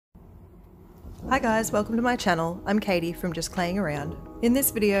Hi guys, welcome to my channel. I'm Katie from Just Playing Around. In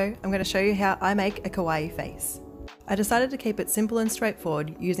this video, I'm going to show you how I make a kawaii face. I decided to keep it simple and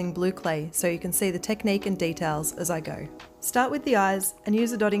straightforward using blue clay so you can see the technique and details as I go. Start with the eyes and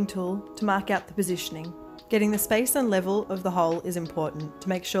use a dotting tool to mark out the positioning. Getting the space and level of the hole is important to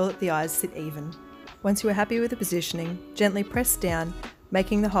make sure that the eyes sit even. Once you are happy with the positioning, gently press down,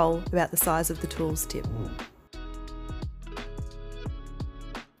 making the hole about the size of the tool's tip.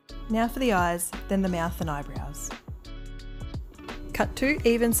 Now for the eyes, then the mouth and eyebrows. Cut 2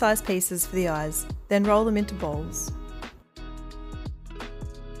 even-sized pieces for the eyes, then roll them into balls.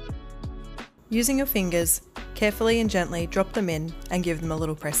 Using your fingers, carefully and gently drop them in and give them a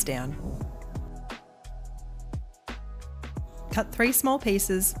little press down. Cut 3 small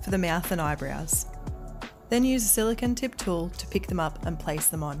pieces for the mouth and eyebrows. Then use a silicone tip tool to pick them up and place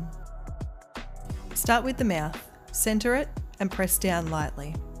them on. Start with the mouth, centre it and press down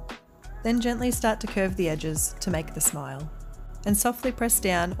lightly. Then gently start to curve the edges to make the smile, and softly press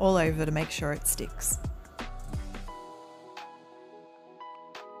down all over to make sure it sticks.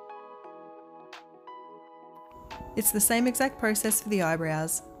 It's the same exact process for the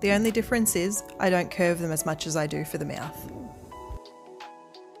eyebrows, the only difference is I don't curve them as much as I do for the mouth.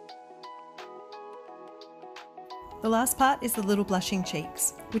 The last part is the little blushing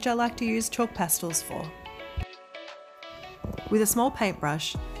cheeks, which I like to use chalk pastels for. With a small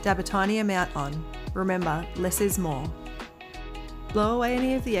paintbrush, dab a tiny amount on. Remember, less is more. Blow away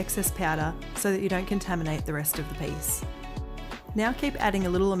any of the excess powder so that you don't contaminate the rest of the piece. Now keep adding a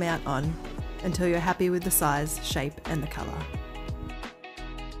little amount on until you're happy with the size, shape and the colour.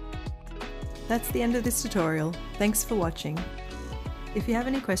 That's the end of this tutorial. Thanks for watching. If you have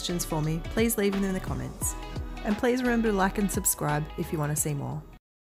any questions for me, please leave them in the comments. And please remember to like and subscribe if you want to see more.